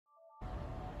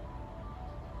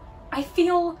I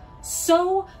feel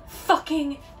so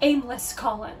fucking aimless,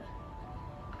 Colin.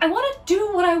 I want to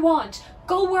do what I want,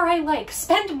 go where I like,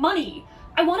 spend money.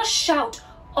 I want to shout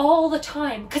all the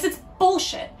time, because it's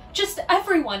bullshit. Just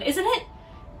everyone, isn't it?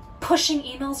 Pushing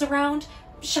emails around.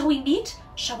 Shall we meet?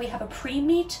 Shall we have a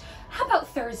pre-meet? How about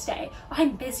Thursday?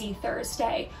 I'm busy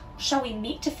Thursday. Shall we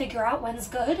meet to figure out when's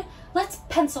good? Let's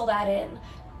pencil that in.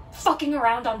 Fucking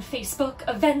around on Facebook,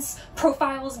 events,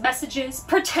 profiles, messages,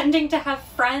 pretending to have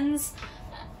friends.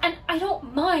 And I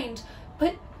don't mind,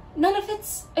 but none of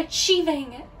it's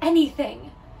achieving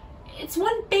anything. It's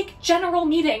one big general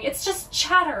meeting. It's just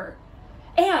chatter.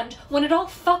 And when it all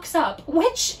fucks up,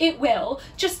 which it will,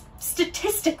 just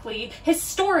statistically,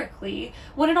 historically,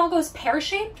 when it all goes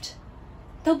pear-shaped,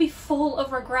 they'll be full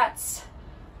of regrets.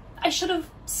 I should have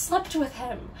slept with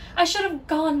him. I should have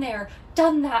gone there,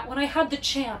 done that when I had the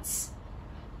chance.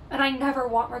 And I never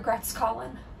want regrets,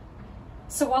 Colin.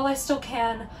 So while I still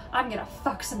can, I'm gonna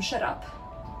fuck some shit up.